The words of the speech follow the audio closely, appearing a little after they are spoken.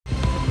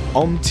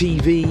on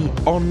TV,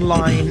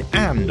 online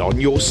and on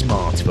your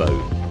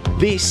smartphone.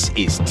 This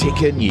is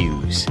Ticker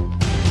News.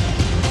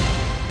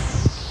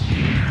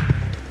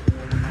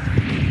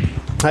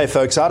 Hey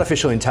folks,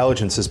 artificial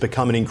intelligence has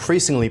become an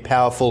increasingly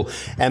powerful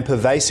and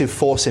pervasive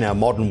force in our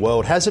modern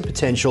world, has the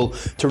potential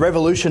to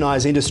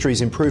revolutionise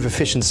industries, improve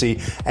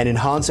efficiency and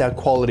enhance our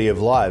quality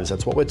of lives.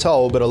 That's what we're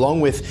told, but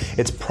along with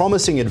its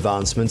promising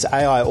advancements,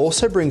 AI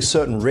also brings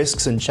certain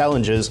risks and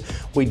challenges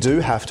we do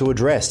have to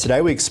address.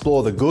 Today we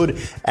explore the good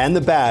and the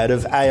bad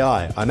of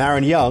AI. I'm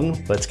Aaron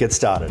Young, let's get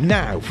started.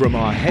 Now from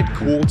our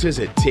headquarters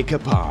at Ticker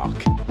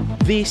Park,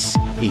 this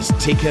is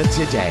Ticker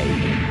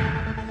Today.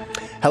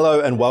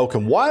 Hello and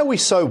welcome. Why are we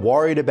so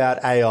worried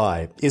about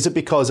AI? Is it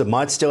because it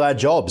might steal our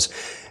jobs?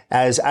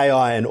 As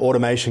AI and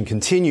automation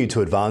continue to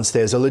advance,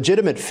 there's a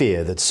legitimate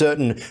fear that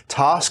certain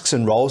tasks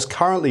and roles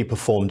currently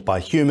performed by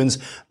humans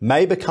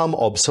may become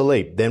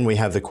obsolete. Then we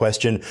have the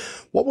question,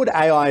 what would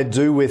AI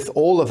do with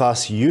all of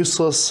us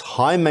useless,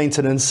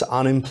 high-maintenance,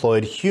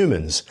 unemployed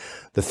humans?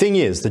 The thing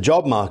is, the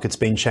job market's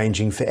been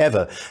changing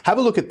forever. Have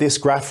a look at this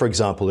graph, for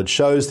example. It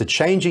shows the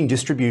changing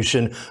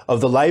distribution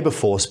of the labour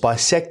force by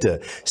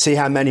sector. See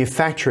how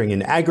manufacturing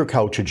and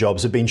agriculture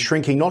jobs have been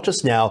shrinking not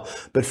just now,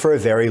 but for a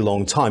very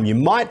long time. You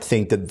might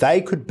think that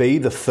they could be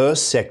the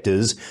first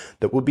sectors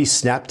that would be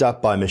snapped up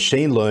by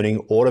machine learning,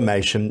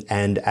 automation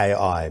and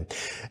AI.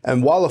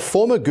 And while a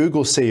former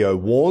Google CEO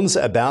warns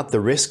about the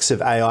risks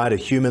of AI to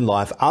human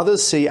life,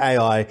 others see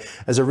AI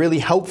as a really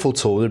helpful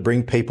tool to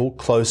bring people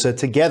closer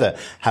together.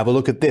 Have a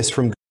look at this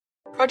from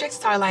Project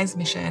Starline's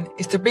mission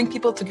is to bring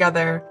people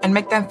together and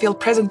make them feel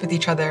present with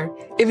each other,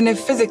 even if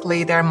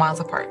physically they are miles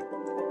apart.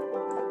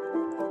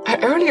 Our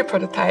earlier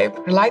prototype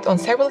relied on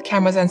several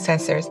cameras and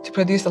sensors to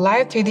produce a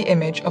live 3D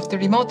image of the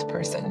remote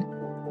person.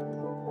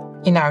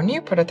 In our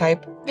new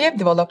prototype, we have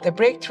developed a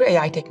breakthrough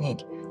AI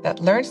technique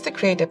that learns to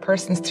create a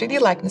person's 3D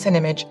likeness and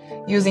image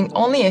using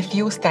only a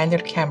few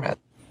standard cameras.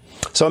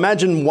 So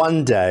imagine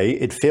one day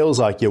it feels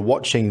like you're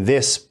watching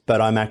this,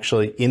 but I'm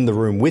actually in the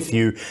room with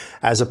you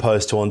as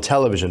opposed to on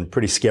television.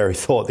 Pretty scary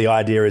thought. The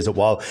idea is that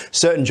while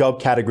certain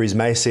job categories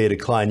may see a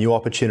decline, new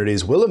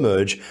opportunities will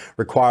emerge,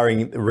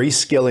 requiring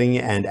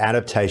reskilling and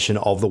adaptation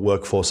of the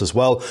workforce as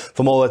well.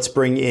 For more, let's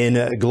bring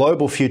in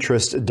global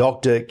futurist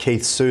Dr.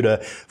 Keith Suter.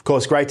 Of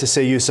course, great to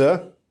see you,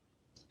 sir.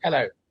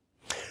 Hello.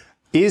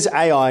 Is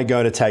AI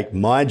going to take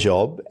my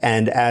job?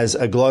 And as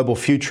a global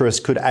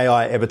futurist, could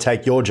AI ever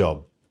take your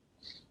job?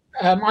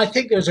 I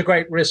think there's a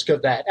great risk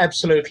of that,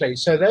 absolutely.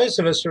 So those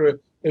of us who are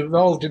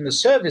involved in the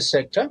service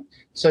sector,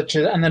 such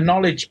as and the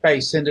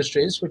knowledge-based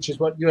industries, which is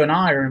what you and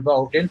I are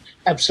involved in,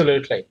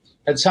 absolutely.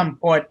 At some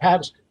point,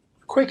 perhaps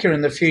quicker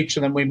in the future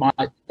than we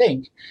might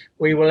think,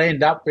 we will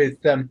end up with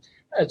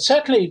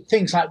certainly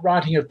things like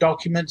writing of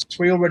documents.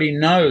 We already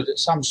know that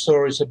some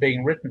stories are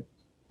being written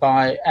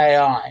by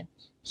AI.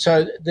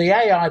 So the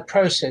AI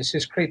process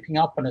is creeping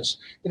up on us.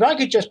 If I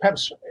could just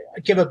perhaps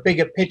give a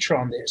bigger picture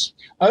on this.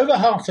 Over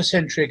half a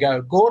century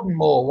ago, Gordon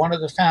Moore, one of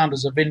the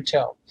founders of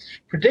Intel,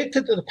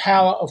 predicted that the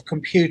power of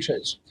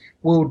computers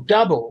will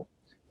double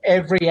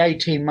every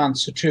 18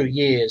 months to 2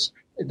 years.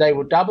 They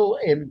will double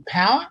in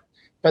power,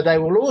 but they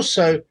will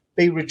also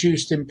be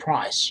reduced in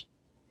price.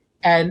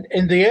 And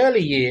in the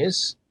early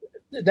years,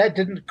 that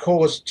didn't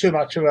cause too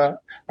much of a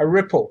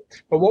ripple.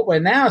 But what we're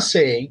now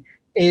seeing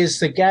is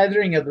the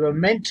gathering of the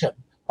momentum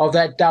of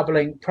that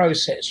doubling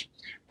process.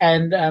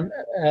 And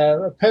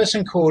a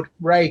person called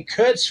Ray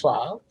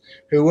Kurzweil,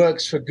 who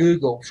works for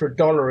Google for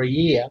 $1 a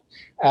year,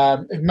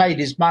 made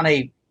his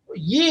money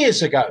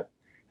years ago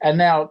and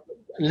now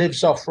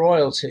lives off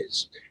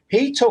royalties.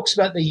 He talks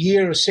about the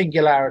year of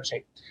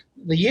singularity.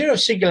 The year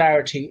of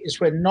singularity is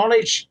when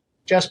knowledge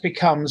just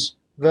becomes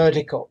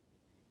vertical.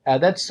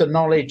 That's the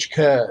knowledge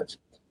curve.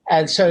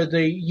 And so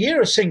the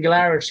year of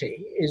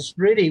singularity is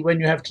really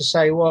when you have to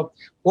say, well,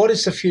 what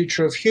is the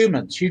future of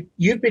humans?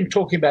 You've been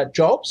talking about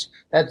jobs.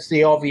 That's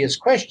the obvious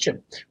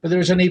question. But there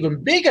is an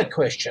even bigger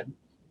question,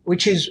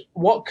 which is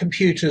what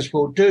computers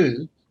will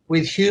do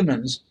with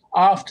humans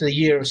after the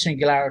year of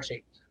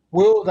singularity.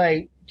 Will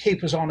they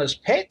keep us on as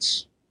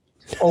pets?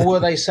 Or will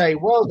they say,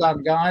 well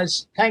done,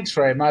 guys, thanks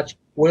very much.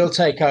 We'll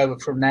take over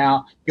from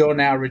now. You're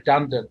now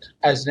redundant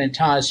as an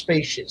entire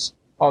species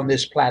on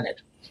this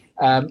planet.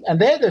 And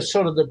they're the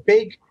sort of the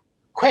big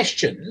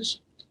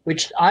questions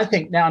which I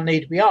think now need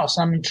to be asked.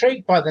 I'm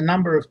intrigued by the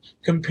number of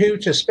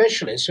computer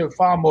specialists who are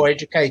far more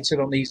educated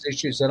on these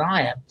issues than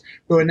I am,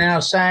 who are now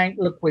saying,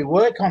 look, we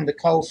work on the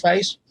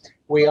coalface.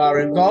 We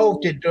are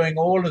involved in doing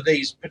all of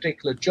these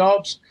particular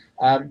jobs.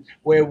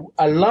 We're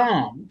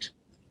alarmed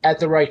at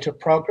the rate of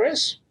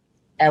progress,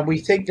 and we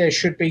think there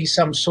should be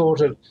some sort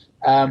of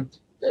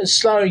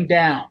slowing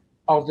down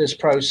of this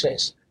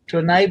process to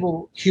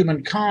enable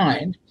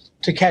humankind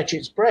to catch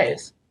its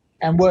breath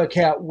and work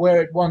out where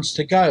it wants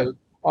to go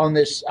on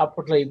this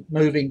upwardly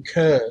moving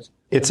curve.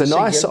 It's a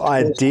nice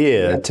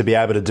idea to be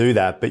able to do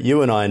that, but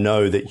you and I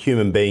know that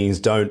human beings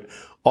don't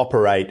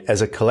operate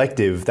as a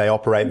collective. They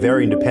operate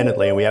very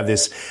independently. And we have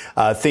this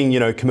thing,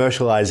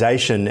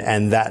 commercialization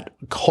and that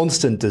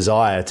constant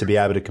desire to be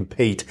able to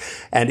compete.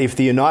 And if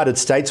the United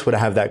States were to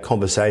have that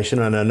conversation,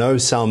 and I know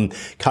some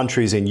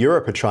countries in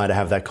Europe are trying to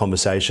have that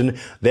conversation,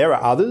 there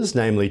are others,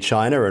 namely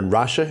China and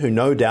Russia, who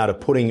no doubt are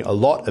putting a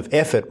lot of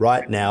effort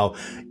right now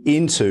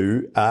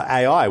into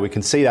AI. We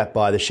can see that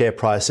by the share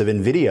price of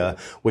Nvidia,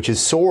 which is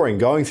soaring,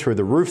 going through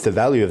the roof, the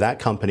value of that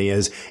company,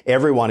 as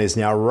everyone is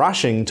now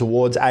rushing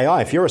towards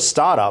AI. If you're a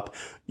startup,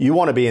 you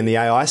want to be in the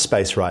AI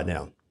space right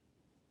now.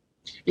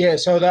 Yeah,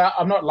 so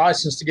I'm not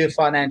licensed to give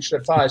financial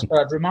advice, but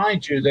I'd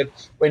remind you that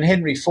when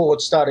Henry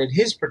Ford started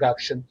his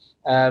production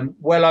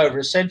well over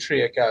a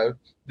century ago,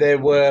 there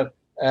were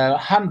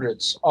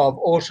hundreds of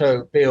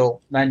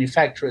automobile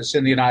manufacturers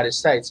in the United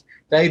States.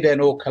 They then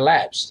all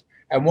collapsed.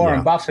 And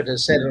Warren Buffett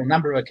has said on a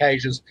number of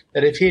occasions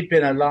that if he'd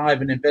been alive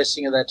and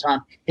investing at that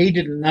time, he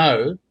didn't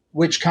know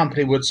which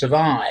company would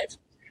survive.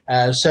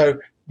 So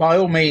by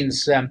all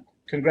means,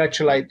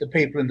 congratulate the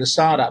people in the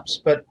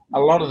startups, but a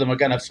lot of them are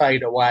going to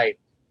fade away,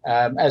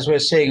 as we're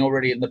seeing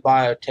already in the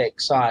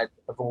biotech side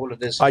of all of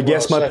this. I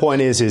guess my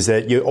point is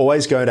that you're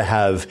always going to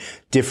have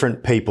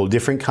different people,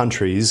 different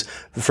countries.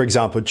 For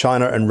example,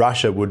 China and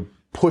Russia would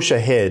push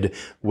ahead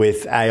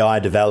with AI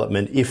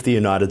development if the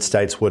United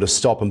States were to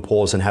stop and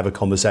pause and have a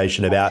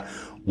conversation about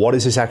what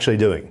is this actually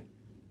doing.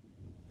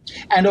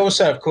 And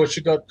also, of course,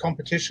 you've got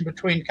competition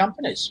between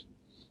companies.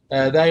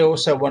 They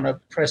also want to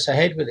press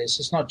ahead with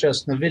this. It's not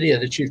just NVIDIA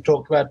that you've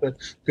talked about, but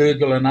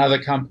Google and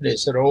other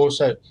companies that are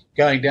also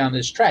going down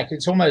this track.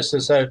 It's almost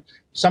as though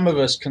some of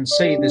us can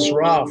see this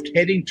raft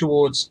heading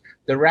towards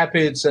the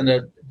rapids and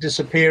a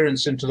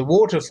disappearance into the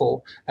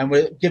waterfall, and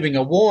we're giving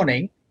a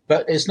warning,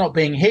 but it's not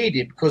being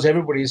heeded because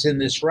everybody's in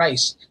this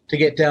race to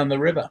get down the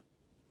river.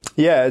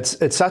 Yeah,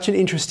 it's such an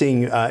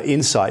interesting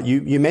insight.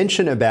 You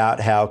mentioned about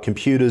how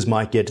computers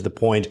might get to the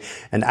point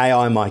and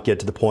AI might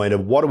get to the point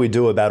of what do we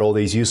do about all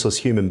these useless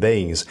human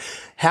beings?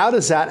 How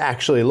does that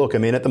actually look? I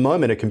mean, at the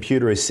moment,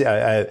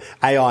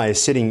 AI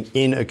is sitting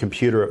in a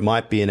computer. It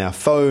might be in our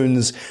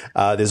phones.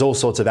 There's all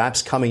sorts of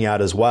apps coming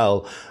out as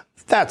well.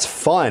 That's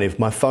fine. If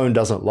my phone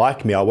doesn't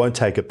like me, I won't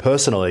take it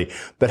personally.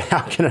 But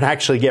how can it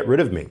actually get rid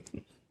of me?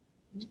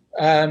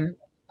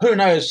 Who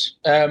knows?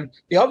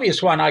 The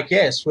obvious one, I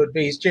guess, would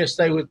be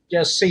they would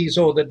just seize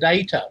all the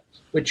data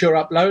which you're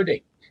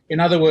uploading.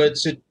 In other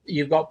words,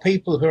 you've got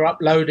people who are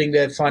uploading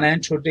their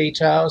financial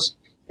details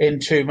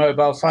into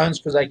mobile phones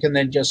because they can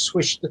then just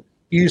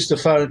use the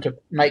phone to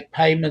make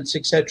payments,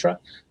 etc.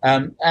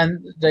 And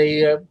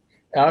the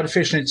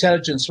artificial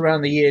intelligence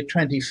around the year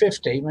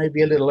 2050,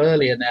 maybe a little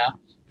earlier now,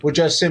 will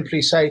just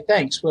simply say,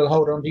 thanks, we'll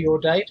hold on to your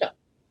data.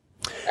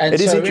 And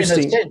it is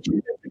interesting. In a sense,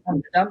 you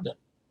become redundant.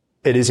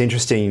 It is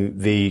interesting,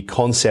 the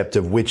concept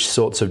of which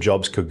sorts of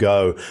jobs could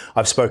go.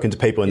 I've spoken to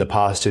people in the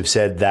past who've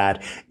said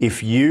that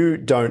if you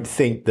don't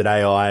think that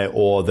AI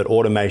or that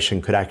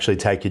automation could actually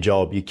take your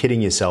job, you're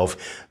kidding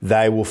yourself.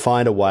 They will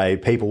find a way,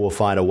 people will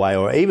find a way,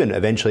 or even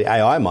eventually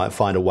AI might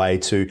find a way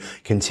to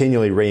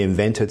continually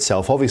reinvent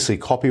itself. Obviously,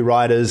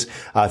 copywriters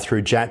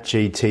through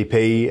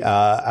ChatGPT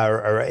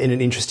are in an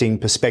interesting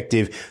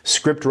perspective.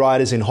 Script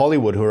writers in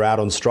Hollywood who are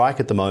out on strike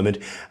at the moment.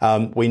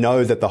 We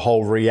know that the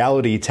whole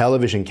reality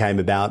television came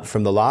about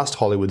from the last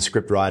Hollywood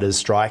scriptwriters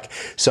strike.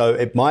 So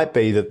it might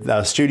be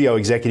that studio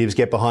executives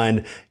get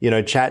behind,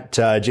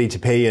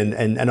 ChatGPT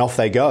and off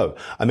they go.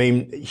 I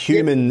mean,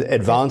 human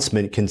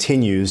advancement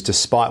continues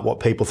despite what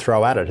people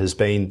throw at it has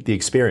been the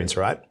experience,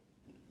 right?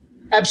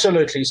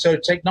 Absolutely. So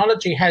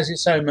technology has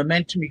its own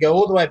momentum. You go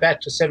all the way back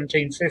to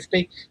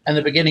 1750 and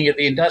the beginning of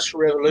the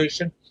Industrial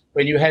Revolution,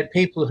 when you had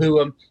people who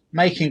were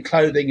making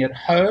clothing at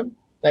home.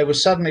 They were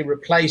suddenly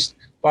replaced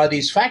by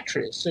these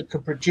factories that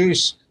could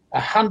produce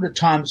 100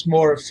 times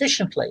more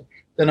efficiently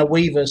than a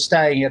weaver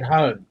staying at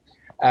home.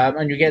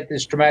 And you get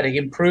this dramatic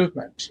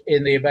improvement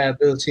in the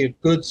availability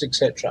of goods,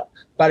 etc.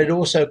 But it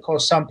also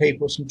cost some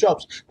people some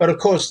jobs. But of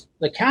course,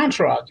 the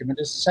counter argument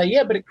is to say,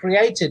 yeah, but it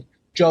created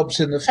jobs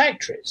in the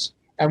factories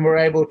and we're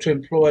able to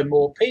employ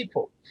more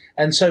people.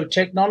 And so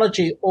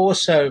technology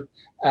also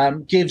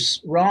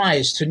gives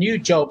rise to new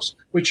jobs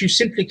which you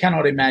simply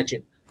cannot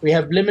imagine. We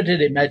have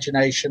limited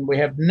imagination. We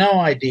have no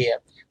idea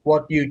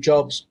what new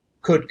jobs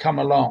could come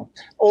along,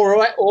 or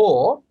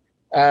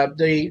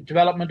the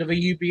development of a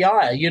UBI,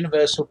 a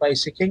universal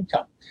basic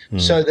income,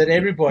 so that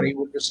everybody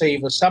would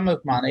receive a sum of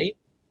money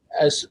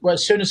as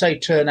soon as they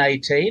turn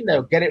 18.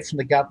 They'll get it from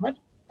the government,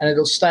 and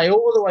it'll stay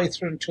all the way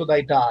through until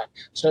they die.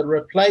 So it'll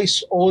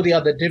replace all the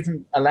other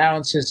different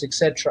allowances,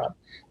 etc.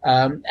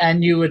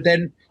 And you would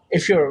then,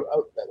 if you're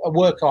a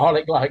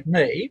workaholic like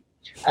me,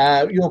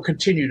 you'll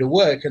continue to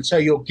work, and so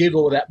you'll give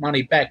all that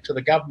money back to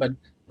the government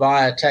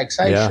via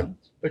taxation. Yeah.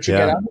 But you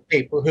get other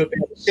people who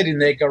sit in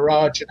their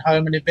garage at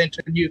home and invent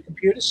a new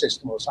computer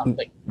system or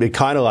something. It's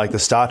kind of like the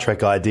Star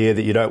Trek idea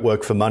that you don't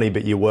work for money,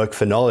 but you work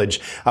for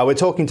knowledge. We're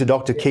talking to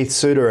Dr. Keith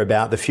Suter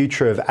about the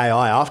future of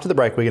AI. After the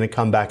break, we're going to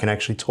come back and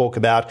actually talk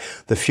about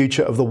the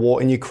future of the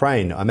war in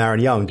Ukraine. I'm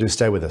Aaron Young. Do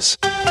stay with us.